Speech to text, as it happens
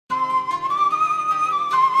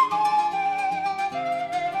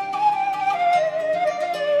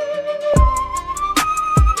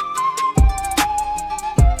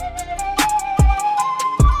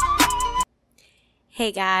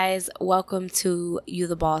Hey guys, welcome to You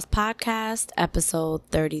the Boss podcast, episode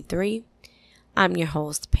 33. I'm your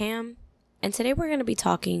host, Pam, and today we're going to be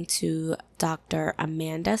talking to Dr.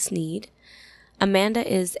 Amanda Sneed. Amanda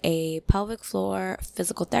is a pelvic floor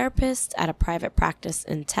physical therapist at a private practice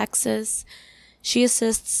in Texas. She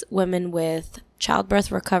assists women with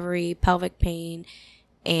childbirth recovery, pelvic pain,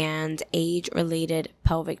 and age-related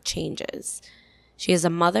pelvic changes. She is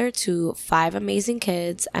a mother to 5 amazing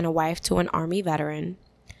kids and a wife to an Army veteran.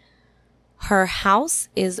 Her house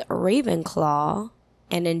is Ravenclaw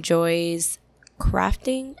and enjoys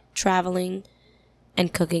crafting, traveling,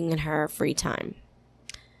 and cooking in her free time.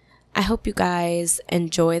 I hope you guys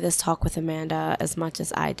enjoy this talk with Amanda as much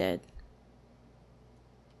as I did.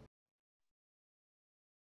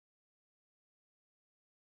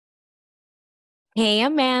 Hey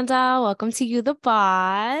Amanda, welcome to You the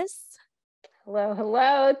Boss. Hello,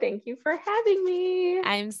 hello. Thank you for having me.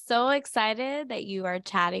 I'm so excited that you are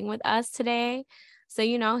chatting with us today. So,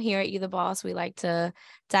 here at You the Boss, we like to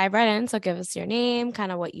dive right in. So give us your name,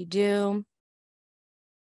 kind of what you do.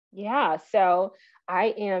 Yeah, so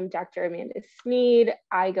I am Dr. Amanda Sneed.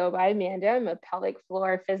 I go by Amanda. I'm a pelvic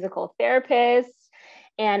floor physical therapist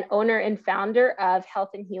and owner and founder of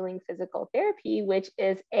Health and Healing Physical Therapy, which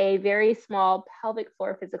is a very small pelvic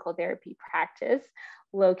floor physical therapy practice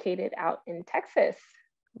located out in Texas.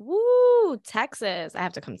 Woo, Texas. I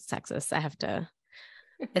have to come to Texas.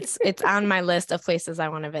 It's on my list of places I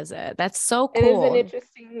want to visit. That's so cool. It is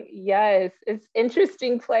an it's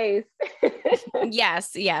interesting place.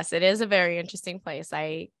 Yes, it is a very interesting place.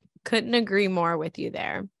 I couldn't agree more with you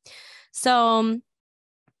there. So,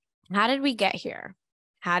 how did we get here?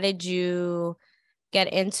 How did you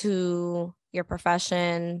get into your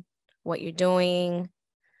profession, what you're doing?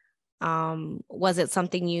 Was it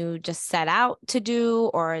something you just set out to do,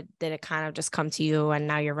 or did it kind of just come to you and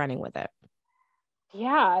now you're running with it?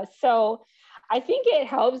 Yeah, so I think it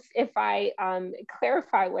helps if I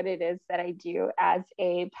clarify what it is that I do as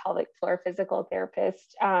a pelvic floor physical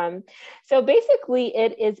therapist. So basically,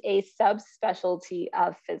 it is a subspecialty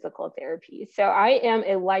of physical therapy. So I am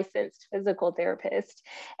a licensed physical therapist,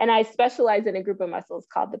 and I specialize in a group of muscles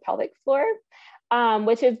called the pelvic floor.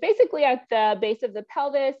 Which is basically at the base of the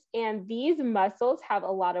pelvis. And these muscles have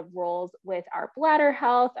a lot of roles with our bladder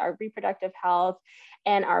health, our reproductive health,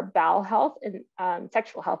 and our bowel health and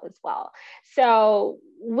sexual health as well. So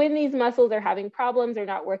when these muscles are having problems or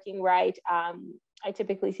not working right, I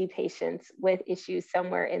typically see patients with issues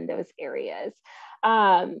somewhere in those areas.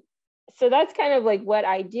 So that's kind of like what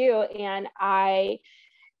I do. And I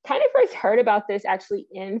kind of first heard about this actually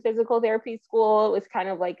in physical therapy school. It was kind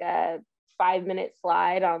of like a 5-minute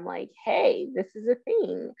slide on like, hey, this is a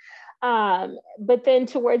thing. But then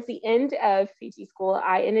towards the end of PT school,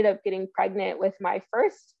 I ended up getting pregnant with my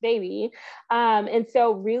first baby. And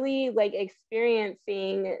so really like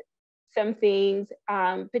experiencing some things,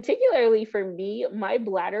 particularly for me, my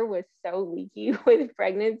bladder was so leaky with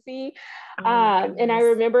pregnancy. And I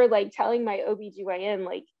remember like telling my OBGYN,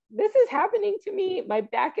 like, this is happening to me. My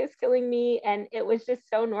back is killing me. And it was just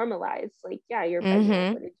so normalized. Like, yeah, you're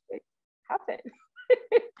pregnant. What did you happen?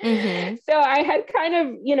 So I had kind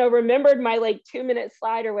of, remembered my like 2-minute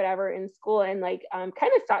slide or whatever in school and like kind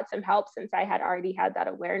of sought some help since I had already had that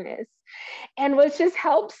awareness and was just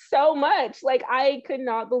helped so much. Like I could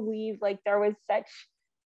not believe like there was such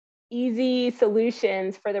easy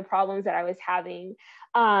solutions for the problems that I was having.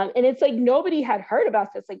 And it's like nobody had heard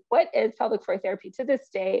about this. Like, what is pelvic floor therapy? To this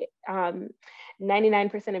day,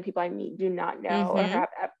 99% of people I meet do not know or have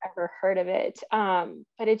ever heard of it.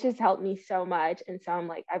 But it just helped me so much. And so I'm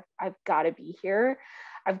like, I've got to be here.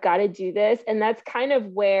 I've got to do this. And that's kind of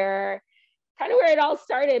where it all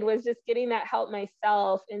started, was just getting that help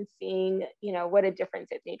myself and seeing, what a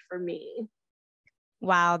difference it made for me.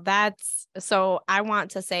 Wow, so I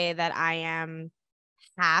want to say that I am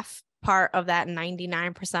half part of that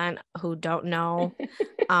 99% who don't know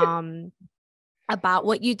about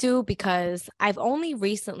what you do, because I've only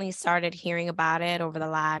recently started hearing about it over the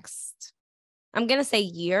last, I'm going to say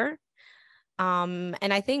year. And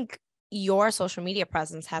I think your social media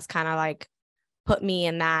presence has kind of like put me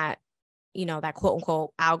in that, that quote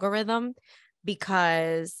unquote algorithm,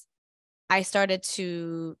 because I started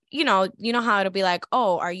to, how it'll be like,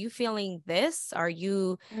 oh, are you feeling this? Are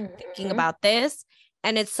you thinking about this?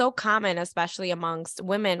 And it's so common, especially amongst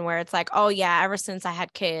women, where it's like, oh yeah, ever since I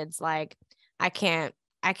had kids, like I can't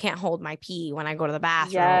hold my pee when I go to the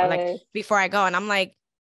bathroom or like before I go. And I'm like,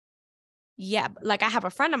 yeah, like I have a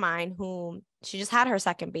friend of mine who she just had her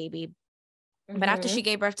second baby, but after she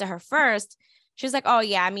gave birth to her first, she was like, oh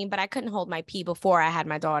yeah, I mean, but I couldn't hold my pee before I had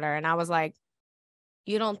my daughter. And I was like,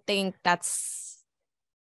 you don't think that's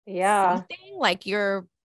Yeah. something? Like you're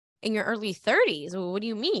in your early 30s. Well, what do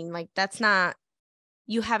you mean? Like that's not,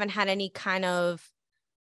 you haven't had any kind of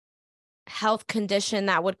health condition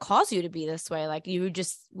that would cause you to be this way. Like we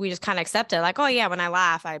just kind of accept it. Like, oh yeah, when I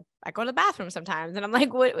laugh, I go to the bathroom sometimes. And I'm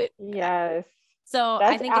like, what? Yes. So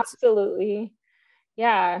That's absolutely,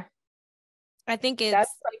 yeah. I think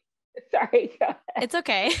That's it's, like, sorry, go ahead. it's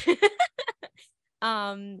okay.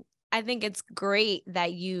 I think it's great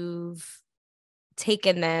that you've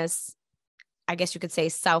taken this, I guess you could say,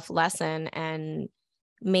 self lesson and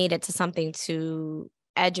made it to something to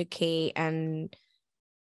educate and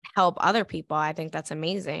help other people. I think that's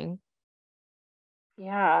amazing.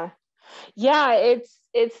 Yeah. Yeah,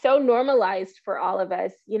 it's so normalized for all of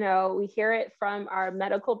us. You know, we hear it from our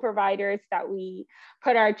medical providers that we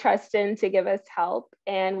put our trust in to give us help,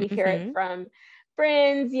 and we hear it Mm-hmm. from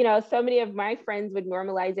friends. You know, so many of my friends would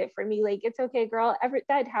normalize it for me, like, it's okay, girl,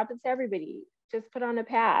 that happens to everybody. Just put on a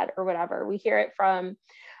pad or whatever. We hear it from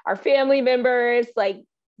our family members, like,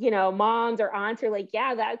 you know, moms or aunts are like,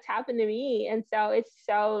 yeah, that's happened to me. And so it's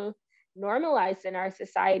so normalized in our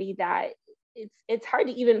society that it's hard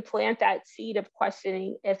to even plant that seed of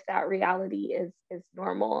questioning if that reality is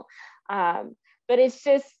normal. Um, but it's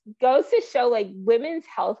just goes to show, like, women's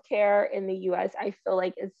healthcare in the US, I feel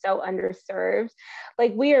like, is so underserved.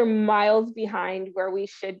 Like, we are miles behind where we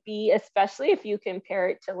should be, especially if you compare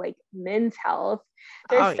it to like men's health.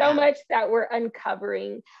 There's Oh so yeah. much that we're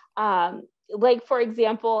uncovering. Like, for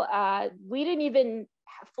example, we didn't even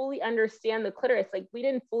fully understand the clitoris. Like, we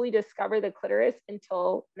didn't fully discover the clitoris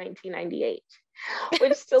until 1998,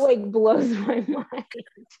 which still like blows my mind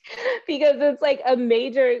because it's like a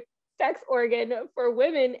major sex organ for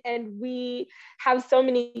women, and we have so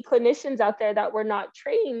many clinicians out there that were not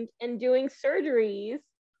trained in doing surgeries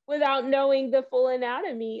without knowing the full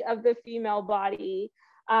anatomy of the female body.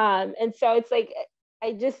 And so it's like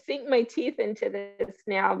I just sink my teeth into this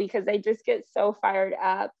now because I just get so fired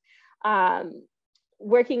up, um,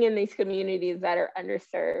 working in these communities that are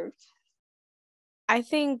underserved. I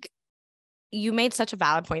think you made such a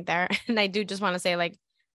valid point there. And I do just want to say, like,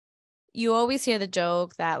 you always hear the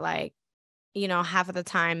joke that, like, half of the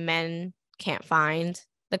time men can't find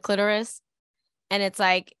the clitoris. And it's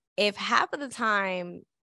like, if half of the time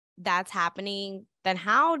that's happening, then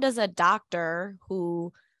how does a doctor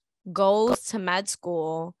who goes to med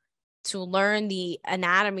school to learn the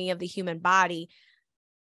anatomy of the human body,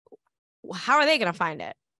 how are they going to find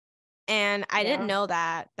it? And I didn't know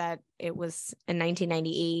that it was in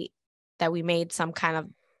 1998 that we made some kind of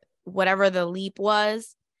whatever the leap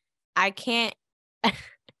was. I can't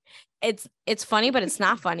it's funny, but it's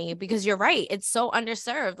not funny because you're right. It's so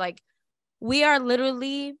underserved. Like, we are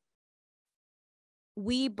literally,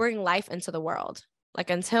 we bring life into the world. Like,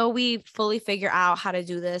 until we fully figure out how to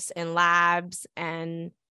do this in labs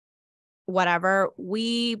and whatever,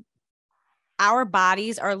 our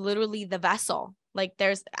bodies are literally the vessel. Like,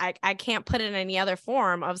 I can't put it in any other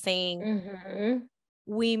form of saying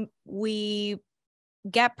Mm-hmm. we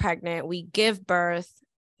get pregnant, we give birth,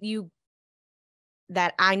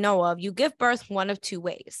 that I know of, you give birth one of two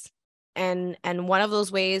ways. And one of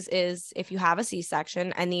those ways is if you have a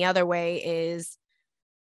C-section, and the other way is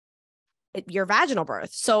your vaginal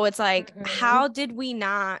birth. So it's like, Mm-hmm. how did we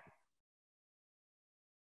not?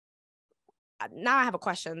 Now I have a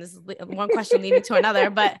question. This is one question leading to another,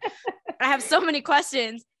 but I have so many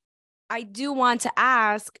questions. I do want to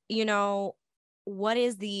ask, what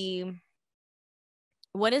is the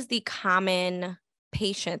common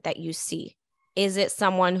patient that you see? Is it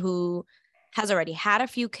someone who has already had a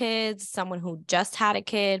few kids, someone who just had a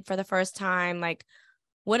kid for the first time? Like,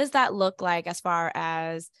 what does that look like as far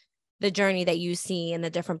as the journey that you see and the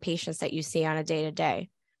different patients that you see on a day-to-day?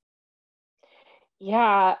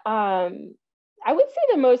 Yeah, I would say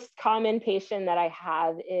the most common patient that I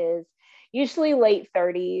have is usually late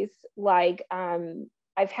 30s. Like,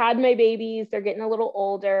 I've had my babies, they're getting a little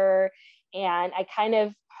older, and I kind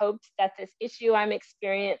of hoped that this issue I'm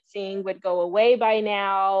experiencing would go away by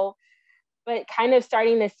now, but kind of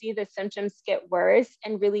starting to see the symptoms get worse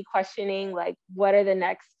and really questioning, like, what are the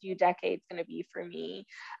next few decades going to be for me?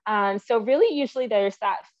 So really, usually there's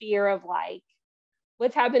that fear of like,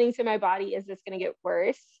 what's happening to my body? Is this going to get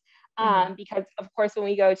worse? Mm-hmm. Because of course, when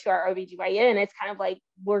we go to our OBGYN, it's kind of like,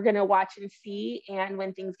 we're going to watch and see. And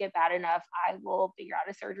when things get bad enough, I will figure out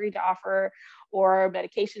a surgery to offer or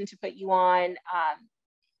medication to put you on.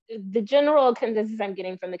 the general consensus I'm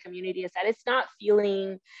getting from the community is that it's not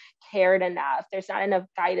feeling cared enough. There's not enough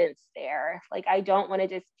guidance there. Like, I don't want to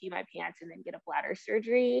just pee my pants and then get a bladder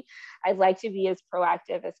surgery. I'd like to be as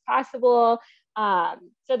proactive as possible.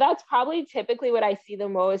 So that's probably typically what I see the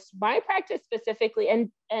most. My practice specifically,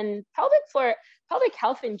 and pelvic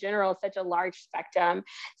health in general is such a large spectrum,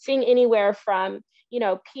 seeing anywhere from,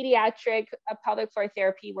 pediatric pelvic floor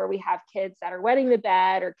therapy where we have kids that are wetting the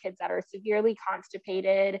bed or kids that are severely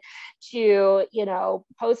constipated to,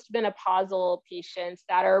 postmenopausal patients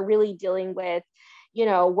that are really dealing with,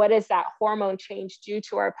 what does that hormone change do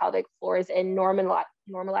to our pelvic floors and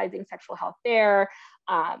normalizing sexual health there.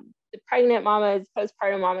 The pregnant mamas,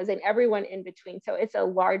 postpartum mamas, and everyone in between. So it's a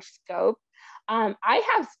large scope. I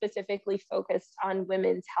have specifically focused on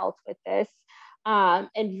women's health with this,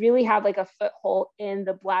 and really have like a foothold in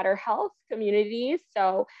the bladder health community.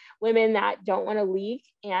 So women that don't want to leak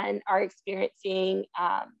and are experiencing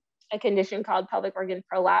a condition called pelvic organ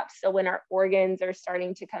prolapse. So when our organs are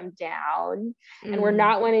starting to come down and we're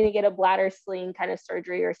not wanting to get a bladder sling kind of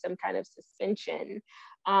surgery or some kind of suspension.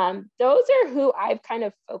 Those are who I've kind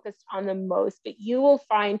of focused on the most, but you will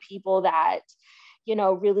find people that,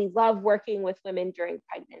 really love working with women during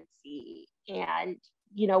pregnancy and,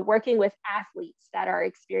 working with athletes that are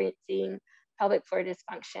experiencing pelvic floor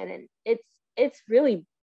dysfunction. And it's really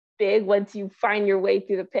big once you find your way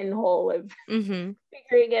through the pinhole of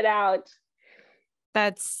figuring it out.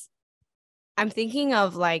 I'm thinking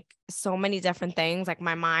of like so many different things. Like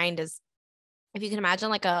my mind is, if you can imagine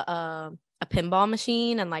like a pinball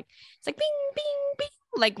machine, and like it's like bing, bing, bing.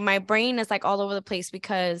 Like my brain is like all over the place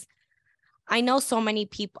because I know so many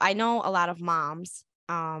people. I know a lot of moms,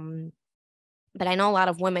 but I know a lot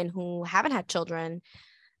of women who haven't had children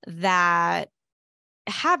that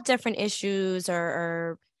have different issues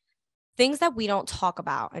or things that we don't talk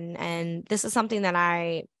about. And this is something that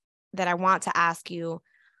I want to ask you,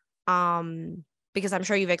 because I'm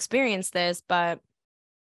sure you've experienced this, but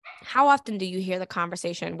how often do you hear the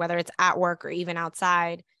conversation, whether it's at work or even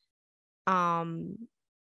outside,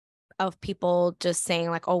 of people just saying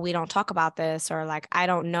like, oh, we don't talk about this, or like, I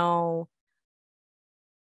don't know.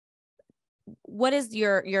 What is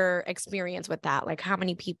your experience with that? Like, how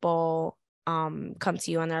many people come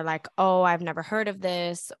to you and they're like, oh, I've never heard of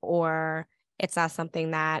this, or it's not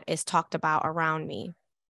something that is talked about around me?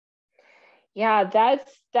 Yeah,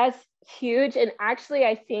 that's huge. And actually,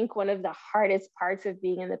 I think one of the hardest parts of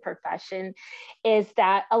being in the profession is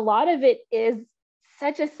that a lot of it is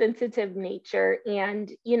such a sensitive nature.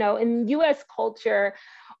 And, in US culture,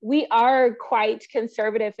 we are quite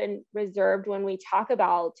conservative and reserved when we talk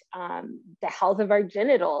about the health of our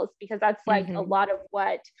genitals, because that's like a lot of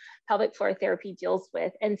what pelvic floor therapy deals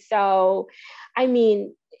with. And so, I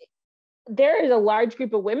mean, there is a large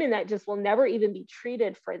group of women that just will never even be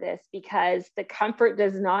treated for this because the comfort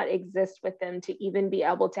does not exist with them to even be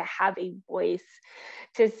able to have a voice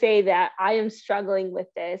to say that I am struggling with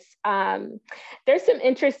this. There's some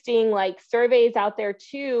interesting like surveys out there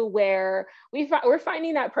too, where we're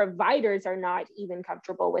finding that providers are not even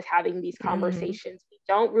comfortable with having these conversations. We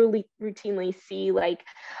don't really routinely see like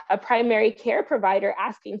a primary care provider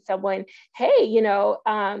asking someone, hey,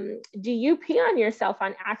 do you pee on yourself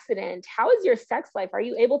on accident? How is your sex life? Are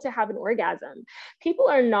you able to have an orgasm? People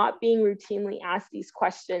are not being routinely asked these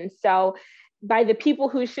questions. So by the people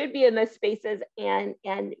who should be in those spaces and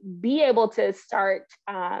be able to start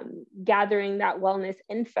gathering that wellness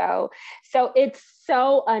info. So it's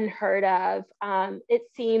so unheard of. It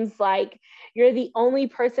seems like you're the only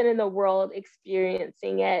person in the world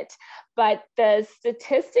experiencing it, but the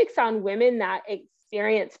statistics on women that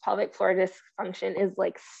experience pelvic floor dysfunction is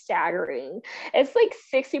like staggering. It's like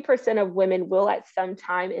 60% of women will at some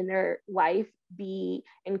time in their life be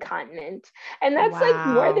incontinent. And that's like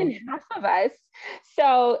more than half of us.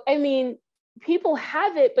 So, I mean, people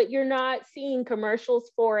have it, but you're not seeing commercials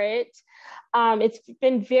for it. It's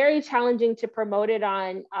been very challenging to promote it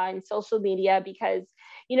on social media because,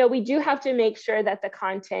 we do have to make sure that the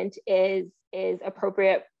content is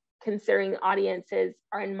appropriate, considering audiences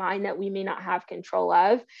are in mind that we may not have control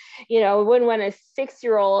of. We wouldn't want a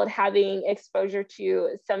 6-year-old having exposure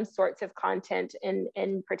to some sorts of content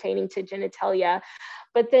and pertaining to genitalia,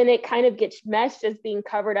 but then it kind of gets meshed as being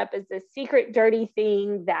covered up as this secret dirty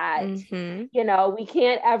thing that, we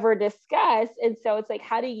can't ever discuss. And so it's like,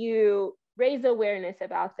 how do you raise awareness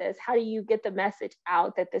about this? How do you get the message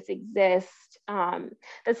out that this exists?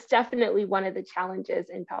 That's definitely one of the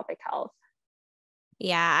challenges in pelvic health.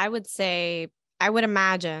 Yeah, I would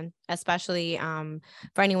imagine, especially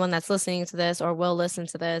for anyone that's listening to this or will listen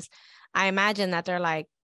to this, I imagine that they're like,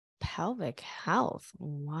 pelvic health.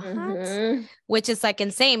 What? Mm-hmm. Which is like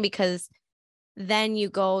insane, because then you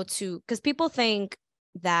go to, because people think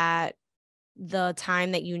that the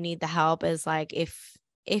time that you need the help is like if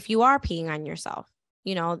you are peeing on yourself,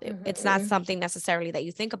 it's not Mm-hmm. something necessarily that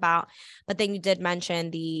you think about. But then you did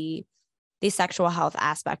mention the sexual health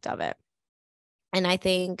aspect of it. And I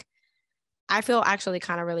feel actually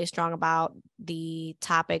kind of really strong about the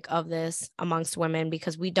topic of this amongst women,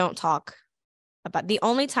 because we don't talk about, the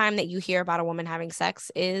only time that you hear about a woman having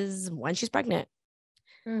sex is when she's pregnant.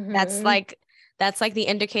 That's Mm-hmm. like the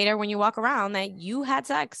indicator when you walk around that you had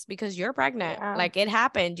sex, because you're pregnant. Yeah. Like, it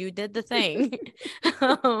happened. You did the thing.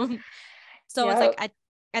 um, so it's like, Yep.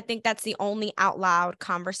 I think that's the only out loud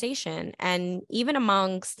conversation. And even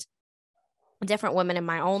amongst different women in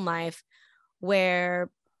my own life, where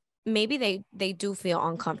maybe they do feel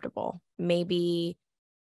uncomfortable, maybe,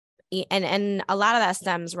 and a lot of that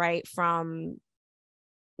stems right from,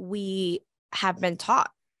 we have been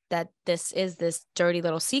taught that this is this dirty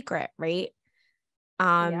little secret, right?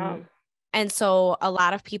 Yeah. And so a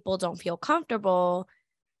lot of people don't feel comfortable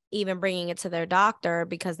even bringing it to their doctor,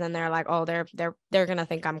 because then they're like, oh, they're gonna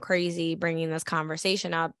think I'm crazy bringing this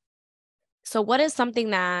conversation up. So what is something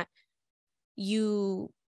that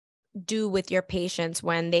you do with your patients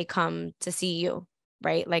when they come to see you,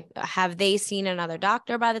 right? Like, have they seen another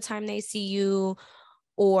doctor by the time they see you?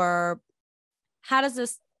 Or how does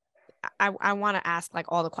this, I want to ask like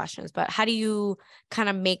all the questions, but how do you kind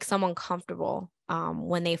of make someone comfortable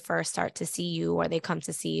when they first start to see you, or they come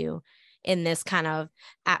to see you in this kind of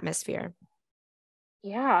atmosphere?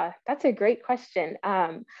 Yeah, that's a great question.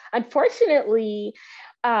 Unfortunately,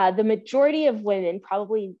 the majority of women,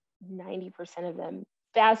 probably 90% of them,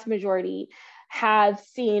 vast majority, have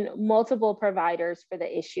seen multiple providers for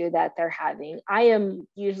the issue that they're having. I am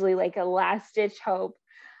usually like a last ditch hope.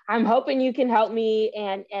 I'm hoping you can help me,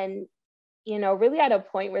 and really at a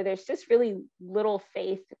point where there's just really little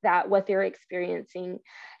faith that what they're experiencing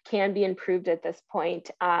can be improved at this point,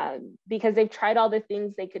 because they've tried all the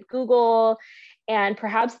things they could Google, and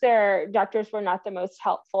perhaps their doctors were not the most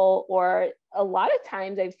helpful, or a lot of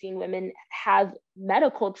times I've seen women have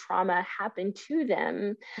medical trauma happen to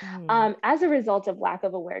them Mm. as a result of lack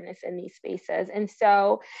of awareness in these spaces. And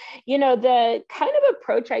so, the kind of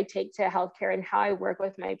approach I take to healthcare and how I work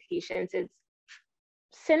with my patients is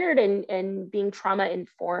centered in being trauma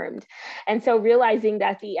informed. And so realizing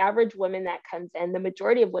that the average woman that comes in, the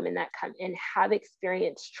majority of women that come in, have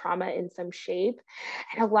experienced trauma in some shape.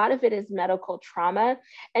 And a lot of it is medical trauma,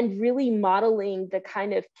 and really modeling the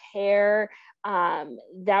kind of care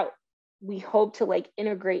that we hope to like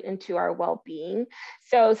integrate into our well-being.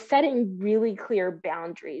 So setting really clear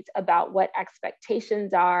boundaries about what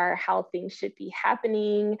expectations are, how things should be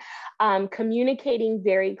happening, communicating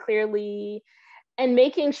very clearly, and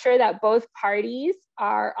making sure that both parties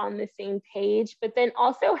are on the same page, but then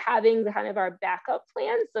also having the kind of our backup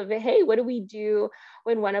plans of, hey, what do we do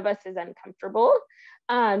when one of us is uncomfortable?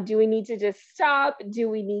 Do we need to just stop? Do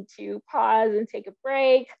we need to pause and take a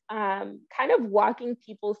break? Kind of walking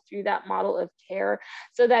people through that model of care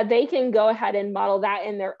so that they can go ahead and model that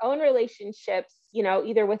in their own relationships,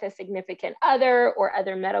 either with a significant other or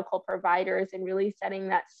other medical providers, and really setting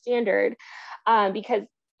that standard. Because,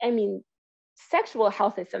 I mean, sexual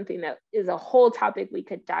health is something that is a whole topic we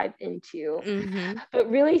could dive into, Mm-hmm. but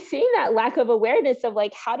really seeing that lack of awareness of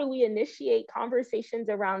like, how do we initiate conversations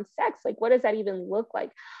around sex? Like, what does that even look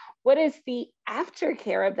like? What is the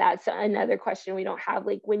aftercare of that? So another question we don't have,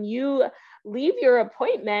 like when you leave your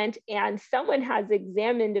appointment and someone has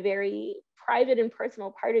examined a very private and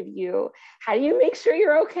personal part of you, how do you make sure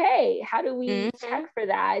you're okay? How do we Mm-hmm. check for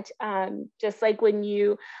that? Just like when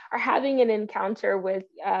you are having an encounter with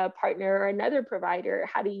a partner or another provider,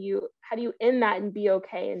 how do you end that and be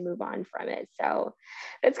okay and move on from it? So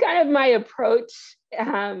that's kind of my approach,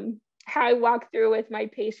 how I walk through with my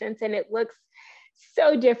patients, and it looks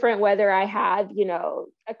so different whether I have,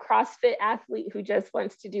 a CrossFit athlete who just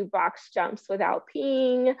wants to do box jumps without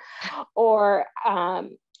peeing, or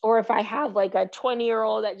if I have like a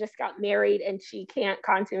 20-year-old that just got married and she can't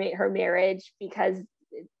consummate her marriage because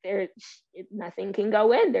there nothing can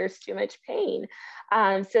go in, there's too much pain.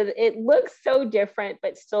 So it looks so different,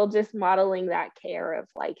 but still just modeling that care of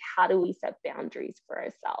like, how do we set boundaries for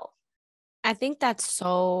ourselves? I think that's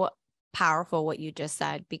so powerful what you just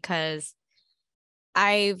said, because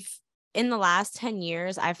I've in the last 10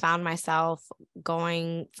 years, I found myself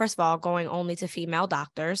first of all, going only to female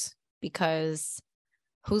doctors, because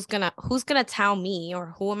who's gonna tell me,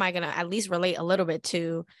 or who am I gonna at least relate a little bit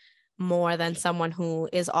to more than someone who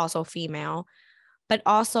is also female? But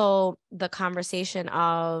also the conversation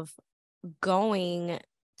of going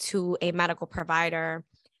to a medical provider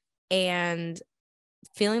and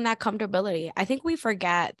feeling that comfortability. I think we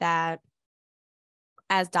forget that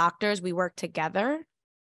as doctors, we work together,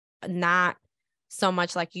 not so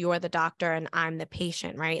much like you're the doctor and I'm the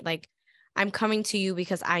patient, right? Like I'm coming to you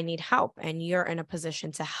because I need help and you're in a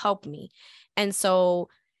position to help me. And so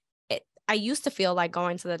I used to feel like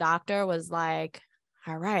going to the doctor was like,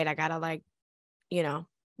 all right, I gotta like,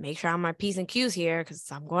 make sure I'm my P's and Q's here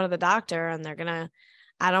because I'm going to the doctor and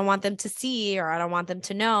I don't want them to see, or I don't want them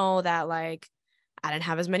to know that like I didn't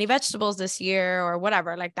have as many vegetables this year or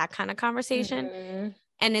whatever, like that kind of conversation. Mm-hmm.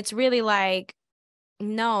 And it's really like,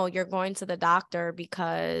 no, you're going to the doctor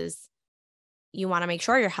because you want to make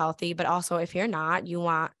sure you're healthy, but also if you're not, you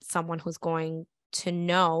want someone who's going to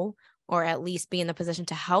know, or at least be in the position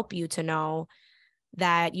to help you to know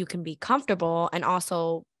that you can be comfortable and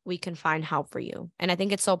also we can find help for you. And I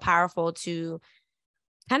think it's so powerful to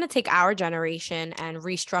kind of take our generation and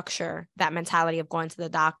restructure that mentality of going to the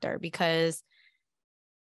doctor, because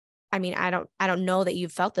I mean, I don't know that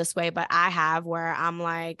you've felt this way, but I have, where I'm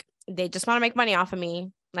like, they just want to make money off of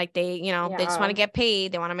me. Like they just want to get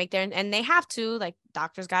paid. They want to make and they have to, like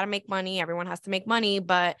doctors got to make money. Everyone has to make money,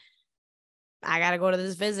 but I got to go to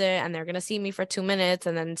this visit and they're going to see me for 2 minutes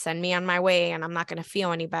and then send me on my way and I'm not going to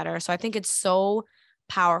feel any better. So I think it's so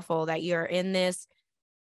powerful that you're in this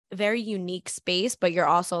very unique space, but you're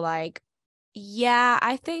also like, yeah,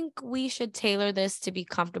 I think we should tailor this to be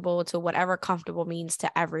comfortable to whatever comfortable means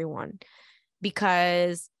to everyone,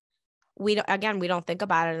 because we don't think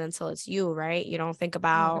about it until it's you, right? You don't think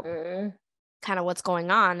about kind of what's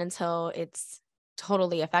going on until it's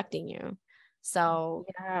totally affecting you. So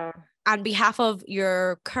on behalf of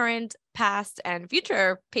your current, past, and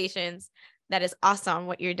future patients, that is awesome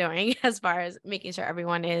what you're doing as far as making sure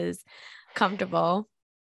everyone is comfortable.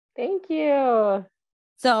 Thank you.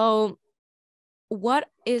 So what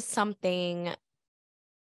is something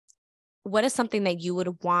that you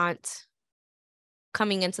would want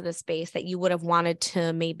coming into the space that you would have wanted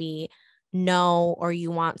to maybe know, or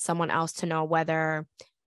you want someone else to know, whether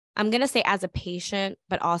I'm going to say as a patient,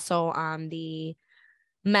 but also on the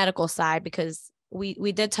medical side, because we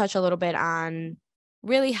did touch a little bit on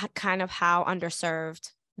really kind of how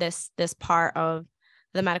underserved this part of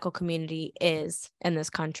the medical community is in this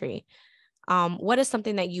country. What is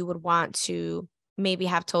something that you would want to maybe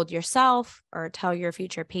have told yourself or tell your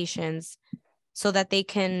future patients so that they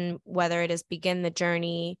can, whether it is begin the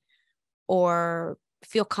journey or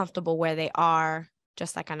feel comfortable where they are,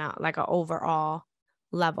 just like on an overall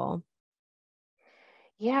level?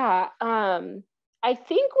 Yeah. I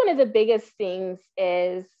think one of the biggest things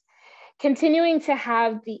is continuing to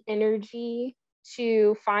have the energy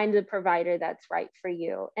to find the provider that's right for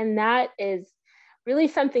you. And that is really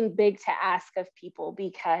something big to ask of people,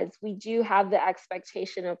 because we do have the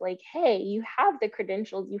expectation of like, hey, you have the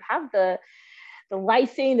credentials, you have the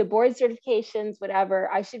licensing, the board certifications,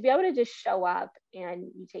 whatever. I should be able to just show up and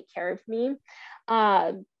you take care of me.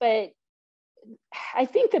 But I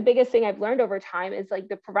think the biggest thing I've learned over time is like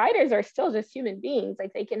the providers are still just human beings.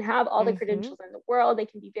 Like they can have all the credentials in the world, they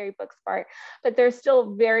can be very book smart, but they're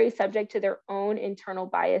still very subject to their own internal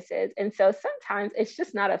biases. And so sometimes it's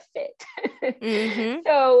just not a fit.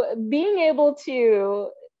 So being able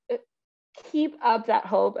to keep up that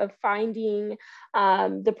hope of finding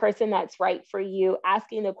the person that's right for you,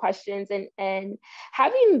 asking the questions, and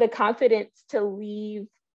having the confidence to leave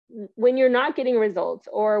when you're not getting results,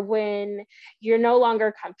 or when you're no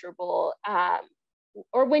longer comfortable,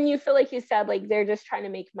 or when you feel like you said, like they're just trying to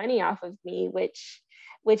make money off of me, which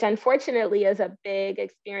unfortunately is a big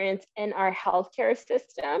experience in our healthcare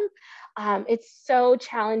system. It's so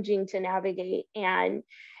challenging to navigate. And,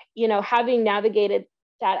 having navigated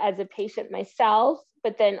that as a patient myself,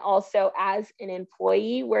 but then also as an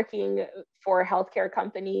employee working for healthcare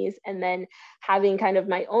companies, and then having kind of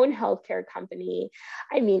my own healthcare company.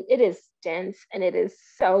 I mean, it is dense and it is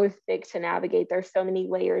so thick to navigate. There's so many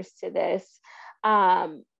layers to this.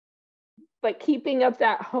 But keeping up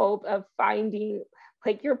that hope of finding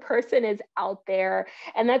like your person is out there.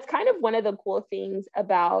 And that's kind of one of the cool things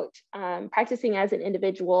about practicing as an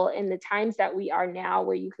individual in the times that we are now,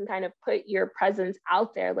 where you can kind of put your presence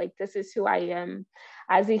out there. Like, this is who I am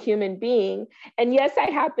as a human being. And yes, I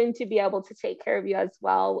happen to be able to take care of you as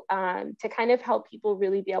well, to kind of help people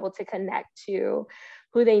really be able to connect to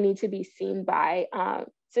who they need to be seen by.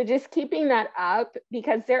 So just keeping that up,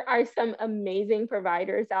 because there are some amazing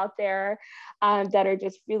providers out there that are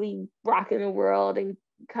just really rocking the world and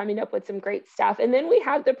coming up with some great stuff. And then we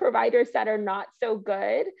have the providers that are not so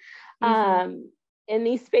good in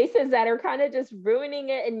these spaces, that are kind of just ruining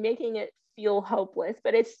it and making it feel hopeless,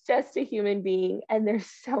 but it's just a human being. And there's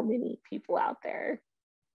so many people out there.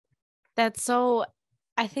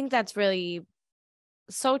 I think that's really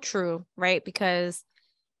so true, right? Because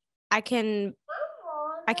I can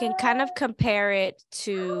kind of compare it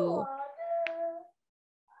to,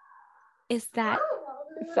 is that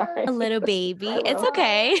Sorry, a little baby? It's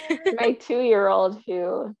okay. my 2-year-old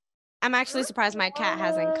who I'm actually surprised my cat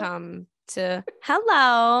hasn't come to,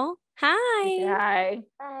 hello. Hi.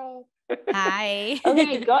 Hi. Hi.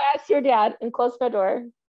 Okay, go ask your dad and close my door.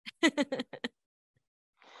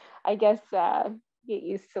 I guess get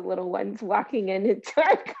used to little ones walking into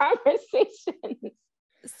our conversations.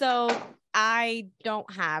 So I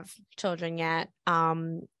don't have children yet.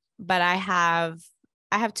 But I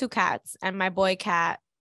have 2 cats, and my boy cat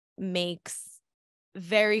makes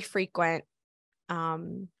very frequent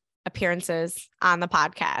appearances on the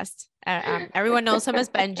podcast. Everyone knows him as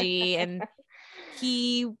Benji, and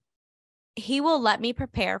he will let me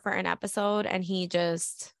prepare for an episode, and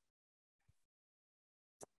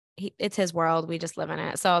it's his world. We just live in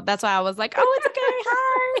it. So that's why I was like, oh, it's okay.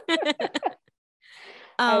 Hi.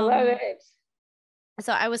 I love it.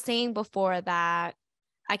 So I was saying before that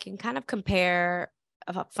I can kind of compare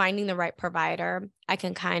finding the right provider. I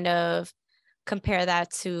can kind of compare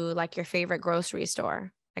that to like your favorite grocery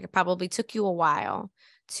store. Like it probably took you a while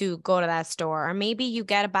to go to that store, or maybe you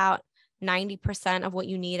get about 90% of what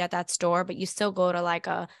you need at that store, but you still go to like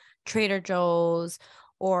a Trader Joe's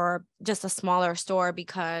or just a smaller store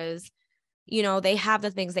because, they have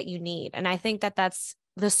the things that you need. And I think that that's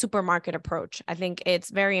the supermarket approach. I think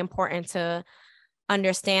it's very important to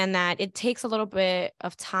understand that it takes a little bit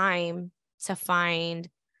of time to find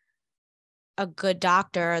a good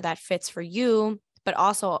doctor that fits for you, but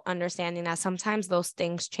also understanding that sometimes those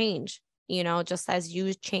things change, just as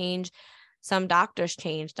you change, some doctors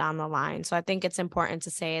change down the line. So I think it's important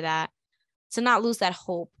to say that, to not lose that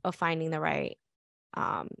hope of finding the right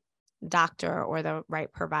doctor or the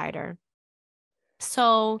right provider.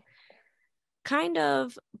 So kind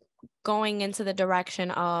of going into the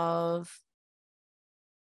direction of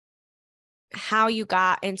how you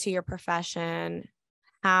got into your profession,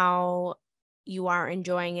 how you are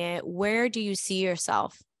enjoying it, where do you see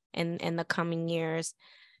yourself in the coming years?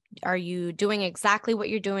 Are you doing exactly what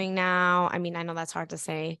you're doing now? I mean, I know that's hard to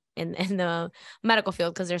say in the medical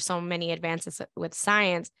field because there's so many advances with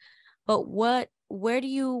science, but where do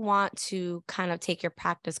you want to kind of take your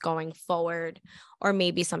practice going forward, or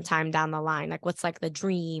maybe sometime down the line? Like what's like the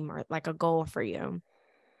dream or like a goal for you?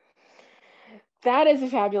 That is a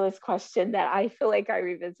fabulous question that I feel like I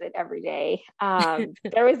revisit every day.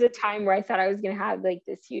 There was a time where I thought I was going to have like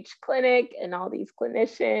this huge clinic and all these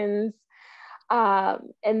clinicians.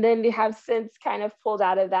 And then to have since kind of pulled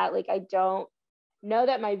out of that, like I don't know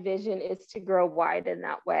that my vision is to grow wide in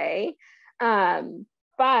that way.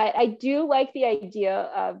 But I do like the idea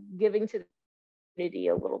of giving to the community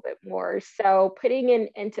a little bit more. So putting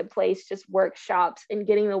into place just workshops and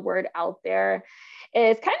getting the word out there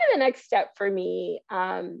is kind of the next step for me.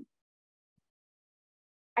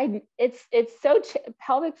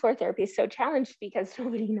 Pelvic floor therapy is so challenged because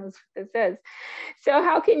nobody knows what this is. So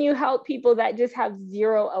how can you help people that just have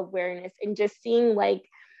zero awareness, and just seeing like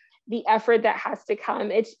the effort that has to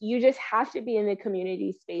come? You just have to be in the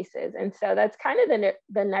community spaces. And so that's kind of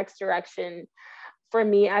the next direction for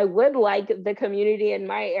me. I would like the community in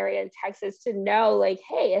my area in Texas to know, like,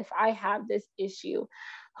 hey, if I have this issue,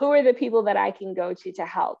 who are the people that I can go to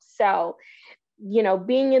help? So,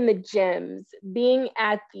 being in the gyms, being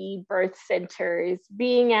at the birth centers,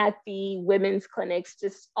 being at the women's clinics,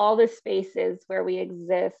 just all the spaces where we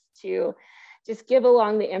exist to just give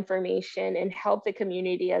along the information and help the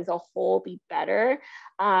community as a whole be better.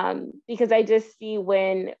 Because I just see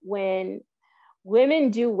when women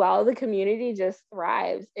do well, the community just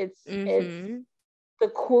thrives. It's the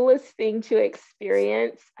coolest thing to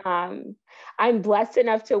experience. I'm blessed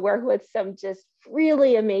enough to work with some just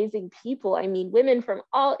really amazing people. I mean, women from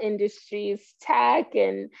all industries, tech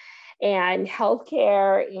and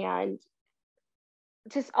healthcare, and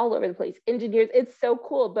just all over the place, engineers. It's so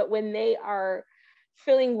cool. But when they are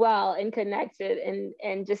feeling well and connected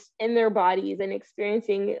and just in their bodies and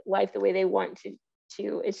experiencing life the way they want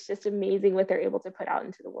to, it's just amazing what they're able to put out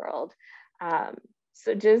into the world.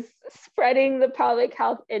 So just spreading the pelvic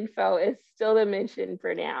health info is still the mission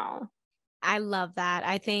for now. I love that.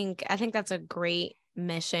 I think that's a great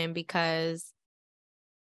mission, because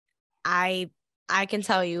I can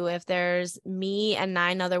tell you, if there's me and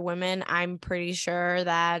 9 other women, I'm pretty sure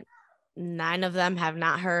that 9 of them have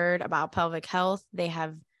not heard about pelvic health. They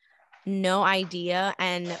have no idea.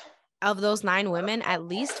 And of those 9 women, at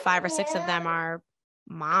least 5 or 6 of them are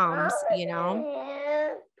moms,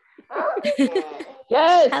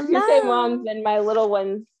 Yes, you say Hello. moms, and my little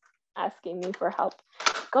one's asking me for help.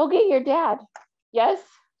 Go get your dad. Yes?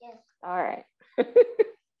 Yes. All right.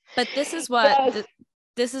 But this is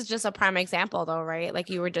this is just a prime example though, right? Like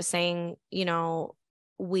you were just saying,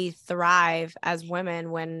 we thrive as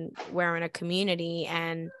women when we're in a community,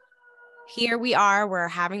 and here we are, we're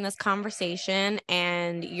having this conversation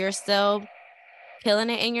and you're still killing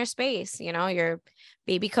it in your space. Your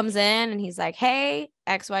baby comes in and he's like, hey,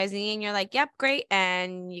 XYZ, and you're like, yep, great,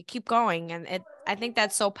 and you keep going. And I think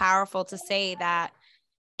that's so powerful to say that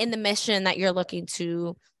in the mission that you're looking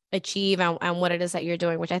to achieve, and what it is that you're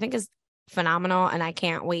doing, which I think is phenomenal. And I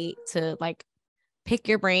can't wait to like pick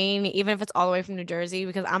your brain, even if it's all the way from New Jersey,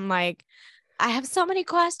 because I'm like, I have so many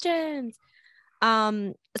questions.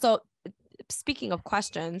 So speaking of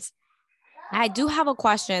questions, I do have a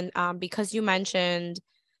question, because you mentioned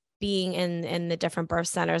being in the different birth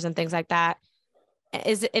centers and things like that.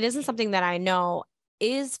 It isn't something that I know.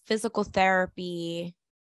 Is physical therapy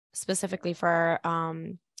specifically for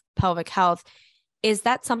pelvic health, is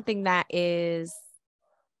that something that is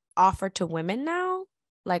offered to women now?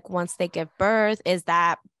 Like once they give birth, is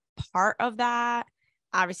that part of that?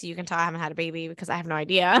 Obviously, you can tell I haven't had a baby because I have no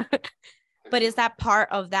idea. But is that part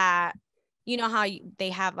of that? You know how they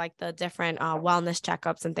have like the different wellness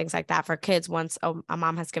checkups and things like that for kids once a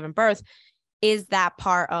mom has given birth. Is that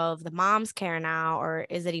part of the mom's care now, or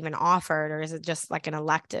is it even offered, or is it just like an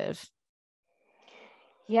elective?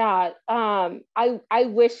 Yeah, I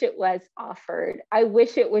wish it was offered. I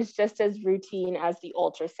wish it was just as routine as the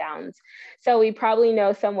ultrasounds. So we probably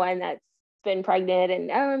know someone that's been pregnant and,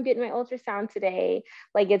 oh, I'm getting my ultrasound today.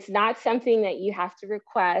 Like it's not something that you have to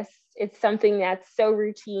request. It's something that's so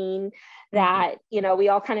routine that, we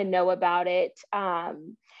all kind of know about it.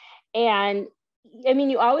 And I mean,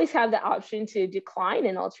 you always have the option to decline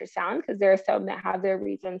an ultrasound because there are some that have their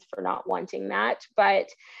reasons for not wanting that. But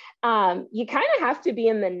you kind of have to be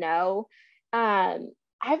in the know.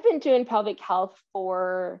 I've been doing pelvic health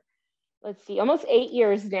for, let's see, almost 8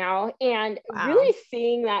 years now, and Wow. really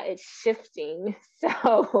seeing that it's shifting.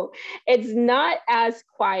 So it's not as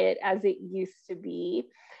quiet as it used to be.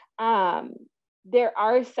 There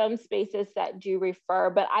are some spaces that do refer,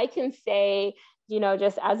 but I can say,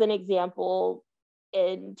 just as an example,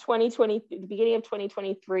 in 2020, the beginning of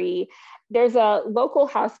 2023, there's a local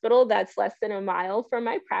hospital that's less than a mile from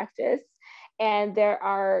my practice. And there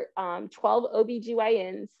are 12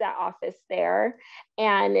 OBGYNs that office there.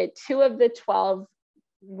 And two of the 12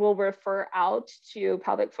 will refer out to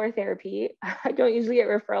pelvic floor therapy. I don't usually get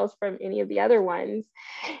referrals from any of the other ones.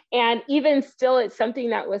 And even still, it's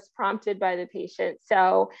something that was prompted by the patient.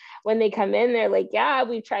 So when they come in, they're like, yeah,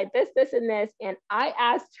 we've tried this, this, and this. And I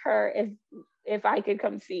asked her if I could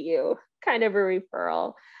come see you, kind of a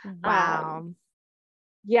referral. Wow.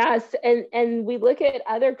 Yes, and we look at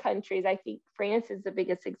other countries. I think France is the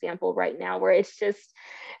biggest example right now, where it's just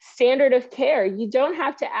standard of care. You don't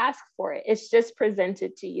have to ask for it. It's just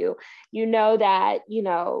presented to you. You know that,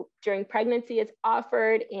 during pregnancy it's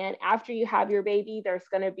offered, and after you have your baby, there's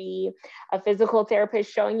going to be a physical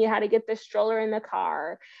therapist showing you how to get the stroller in the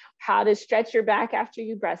car, how to stretch your back after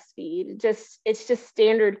you breastfeed. It's just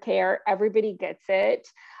standard care. Everybody gets it.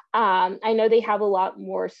 I know they have a lot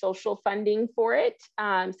more social funding for it.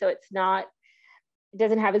 So it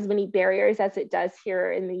doesn't have as many barriers as it does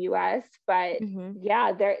here in the US. But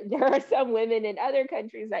yeah, there are some women in other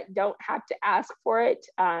countries that don't have to ask for it.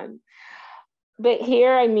 But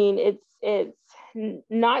here, I mean, it's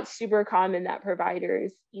not super common that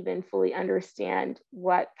providers even fully understand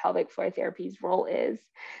what pelvic floor therapy's role is,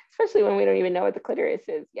 especially when we don't even know what the clitoris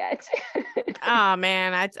is yet. Oh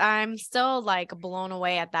man, I'm still like blown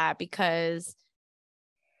away at that, because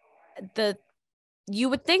you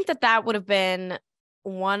would think that would have been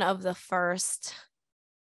one of the first,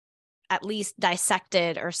 at least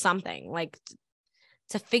dissected or something, like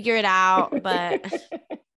to figure it out, but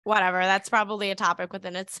whatever, that's probably a topic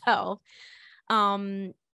within itself.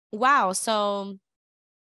 Wow. So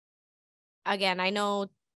again, I know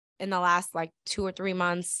in the last like 2 or 3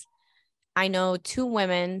 months, I know 2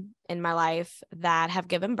 women in my life that have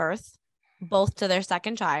given birth, both to their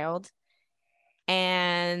second child.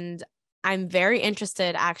 And I'm very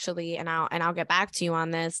interested actually, and I'll get back to you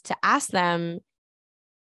on this, to ask them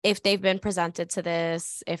if they've been presented to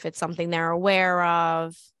this, if it's something they're aware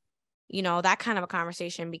of, that kind of a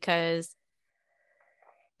conversation, because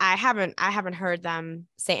I haven't heard them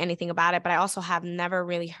say anything about it, but I also have never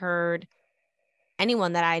really heard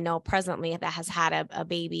anyone that I know presently that has had a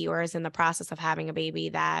baby or is in the process of having a baby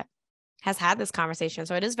that has had this conversation.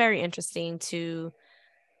 So it is very interesting to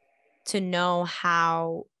to know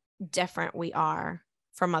how different we are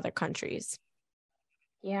from other countries.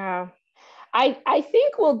 Yeah. I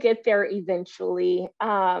think we'll get there eventually.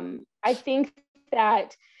 I think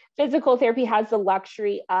that physical therapy has the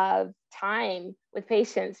luxury of time with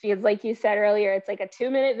patients because, like you said earlier, it's like a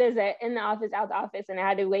 2-minute visit in the office, out the office, and I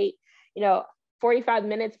had to wait, 45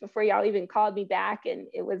 minutes before y'all even called me back. And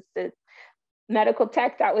it was the medical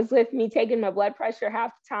tech that was with me taking my blood pressure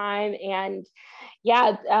half the time. And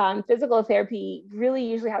yeah, physical therapy really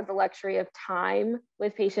usually has the luxury of time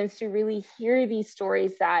with patients to really hear these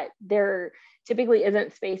stories that there typically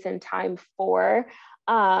isn't space and time for.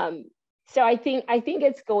 So I think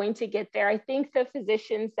it's going to get there. I think the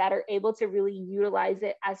physicians that are able to really utilize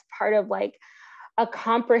it as part of like a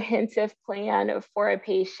comprehensive plan for a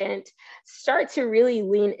patient start to really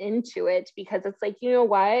lean into it, because it's like, you know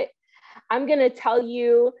what, I'm going to tell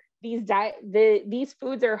you these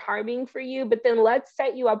foods are harming for you, but then let's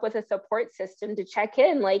set you up with a support system to check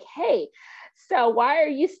in like, hey, so why are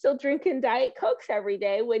you still drinking Diet Cokes every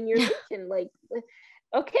day when you're leaking? Like,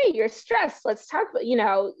 okay, you're stressed. Let's talk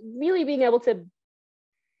about, really being able to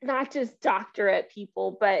not just doctor at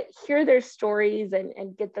people, but hear their stories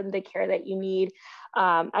and get them the care that you need.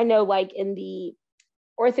 I know like in the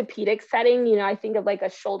orthopedic setting, I think of like a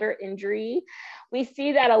shoulder injury. We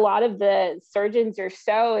see that a lot of the surgeons are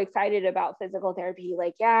so excited about physical therapy.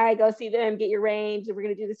 Like, yeah, go see them, get your range, and we're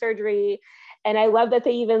going to do the surgery. And I love that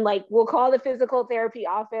they even like will call the physical therapy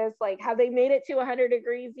office, like, have they made it to 100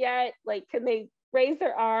 degrees yet? Like, can they raise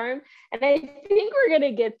their arm? And I think we're going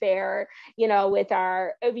to get there, with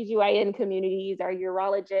our OBGYN communities, our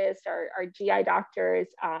urologists, our GI doctors.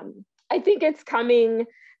 I think it's coming.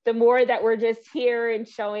 The more that we're just here and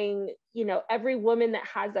showing, every woman that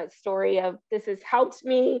has that story of this has helped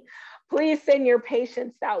me, please send your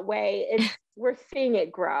patients that way. We're seeing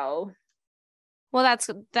it grow. Well,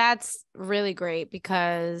 that's really great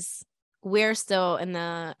because we're still in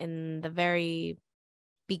the very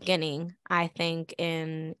beginning, I think,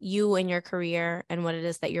 in you and your career and what it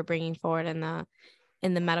is that you're bringing forward in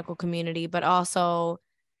the medical community, but also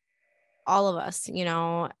all of us,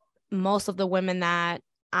 most of the women that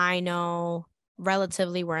I know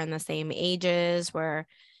relatively we're in the same ages,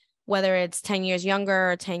 whether it's 10 years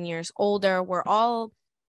younger or 10 years older, we're all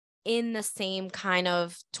in the same kind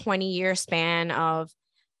of 20-year span of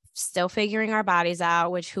still figuring our bodies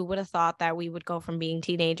out, which who would have thought that we would go from being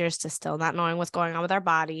teenagers to still not knowing what's going on with our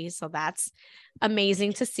bodies. So that's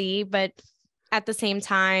amazing to see. But at the same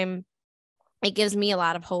time, it gives me a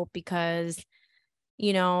lot of hope because,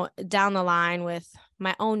 down the line with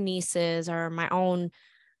my own nieces or my own,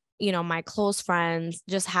 my close friends,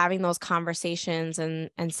 just having those conversations and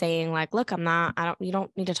saying like, look, you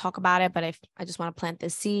don't need to talk about it, but I just want to plant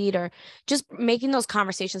this seed, or just making those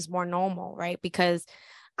conversations more normal, right? Because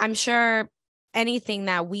I'm sure anything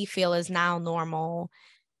that we feel is now normal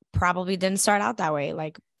probably didn't start out that way.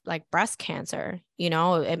 Like breast cancer,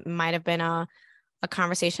 it might have been a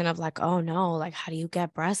conversation of like, oh no, like how do you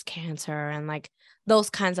get breast cancer? And like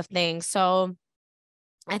those kinds of things. So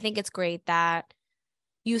I think it's great that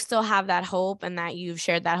you still have that hope and that you've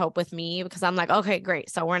shared that hope with me, because I'm like, okay,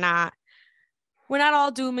 great. So we're not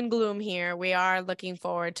all doom and gloom here. We are looking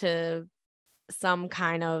forward to some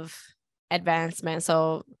kind of advancement.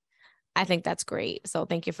 So I think that's great. So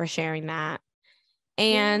thank you for sharing that.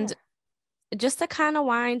 And just to kind of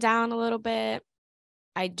wind down a little bit,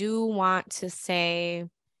 I do want to say,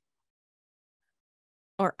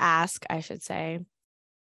 or ask, I should say,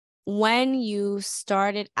 when you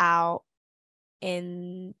started out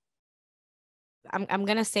in, I'm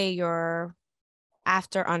going to say your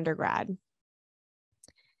after undergrad,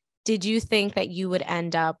 did you think that you would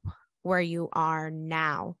end up where you are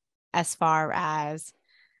now as far as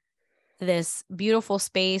this beautiful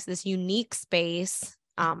space, this unique space?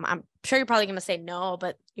 I'm sure you're probably going to say no,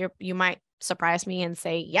 but you might surprise me and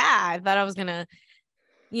say, yeah, I thought I was going to,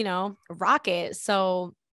 rock it.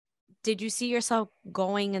 So did you see yourself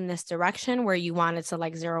going in this direction where you wanted to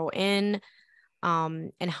like zero in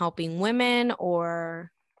and helping women,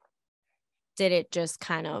 or did it just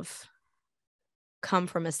kind of come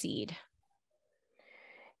from a seed?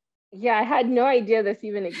 Yeah, I had no idea this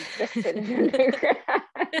even existed in undergrad.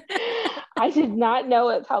 I did not know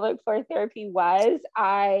what pelvic floor therapy was.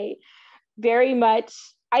 I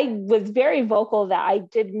was very vocal that I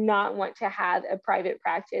did not want to have a private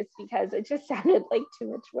practice because it just sounded like too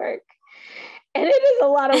much work. And it is a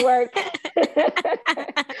lot of work.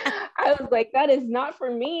 I was like, that is not for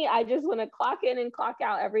me. I just want to clock in and clock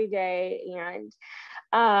out every day. And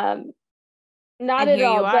not and at here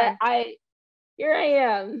all. you are. But here I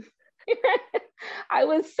am. I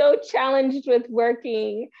was so challenged with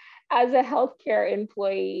working as a healthcare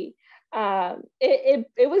employee,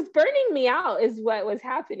 it was burning me out is what was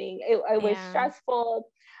happening. It was Yeah. stressful.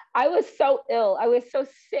 I was so ill. I was so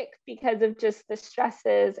sick because of just the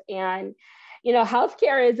stresses. And,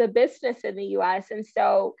 healthcare is a business in the US. And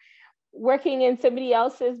so working in somebody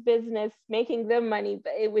else's business, making them money,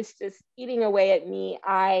 but it was just eating away at me.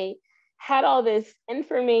 I had all this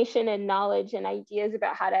information and knowledge and ideas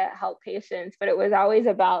about how to help patients, but it was always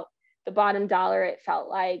about the bottom dollar, it felt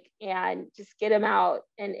like, and just get them out.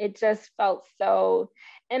 And it just felt so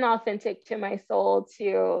inauthentic to my soul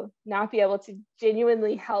to not be able to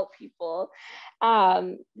genuinely help people.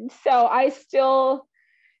 So I still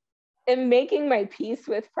am making my peace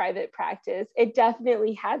with private practice. It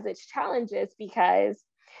definitely has its challenges because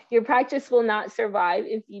your practice will not survive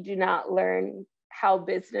if you do not learn how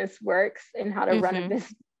business works and how to run a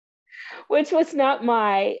business, which was not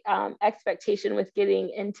my expectation with getting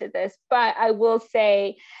into this. But I will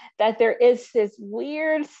say that there is this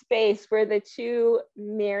weird space where the two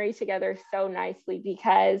marry together so nicely,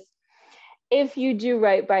 because if you do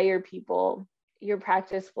right by your people, your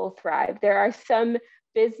practice will thrive. There are some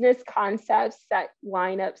business concepts that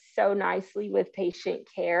line up so nicely with patient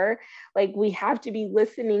care. Like, we have to be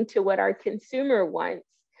listening to what our consumer wants,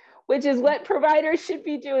 which is what providers should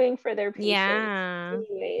be doing for their patients. Yeah.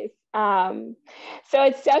 Anyways, so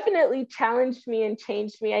it's definitely challenged me and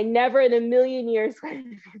changed me. I never in a million years wanted to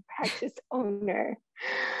be a practice owner.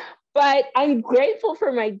 But I'm grateful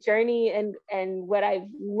for my journey and what I've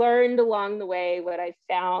learned along the way, what I've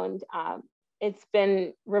found. It's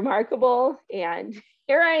been remarkable, and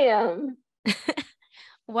here I am.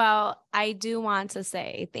 Well, I do want to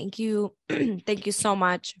say thank you. Thank you so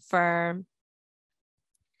much for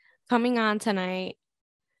coming on tonight,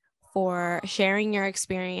 for sharing your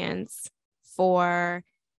experience, for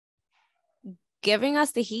giving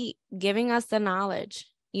us the heat, giving us the knowledge.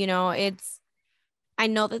 I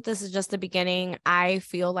know that this is just the beginning. I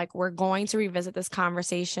feel like we're going to revisit this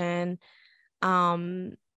conversation.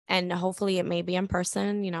 And hopefully it may be in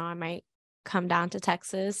person. I might come down to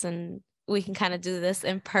Texas and we can kind of do this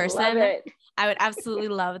in person. Love it. I would absolutely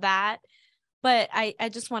love that. But I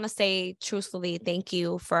just want to say truthfully, thank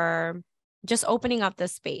you for just opening up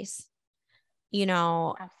this space,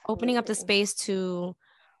 opening up the space to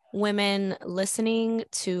women listening,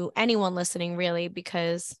 to anyone listening, really,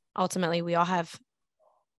 because ultimately we all have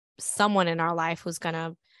someone in our life who's going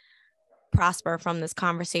to prosper from this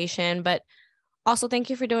conversation. But also, thank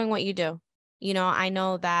you for doing what you do. I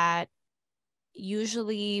know that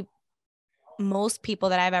usually most people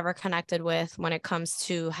that I've ever connected with when it comes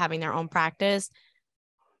to having their own practice,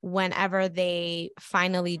 whenever they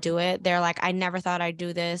finally do it, they're like, I never thought I'd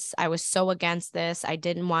do this. I was so against this. I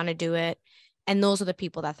didn't want to do it. And those are the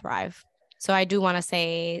people that thrive. So I do want to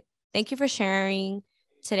say thank you for sharing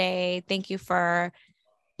today. Thank you for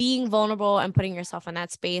being vulnerable and putting yourself in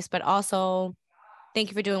that space, but also thank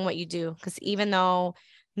you for doing what you do. Because even though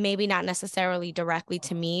maybe not necessarily directly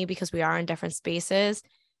to me, because we are in different spaces,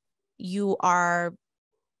 you're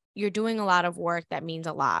doing a lot of work that means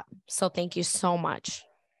a lot. So thank you so much.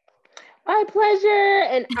 My pleasure.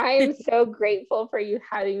 And I am so grateful for you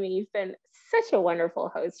having me. You've been such a wonderful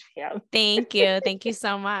host, Pam. Thank you. Thank you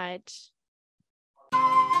so much.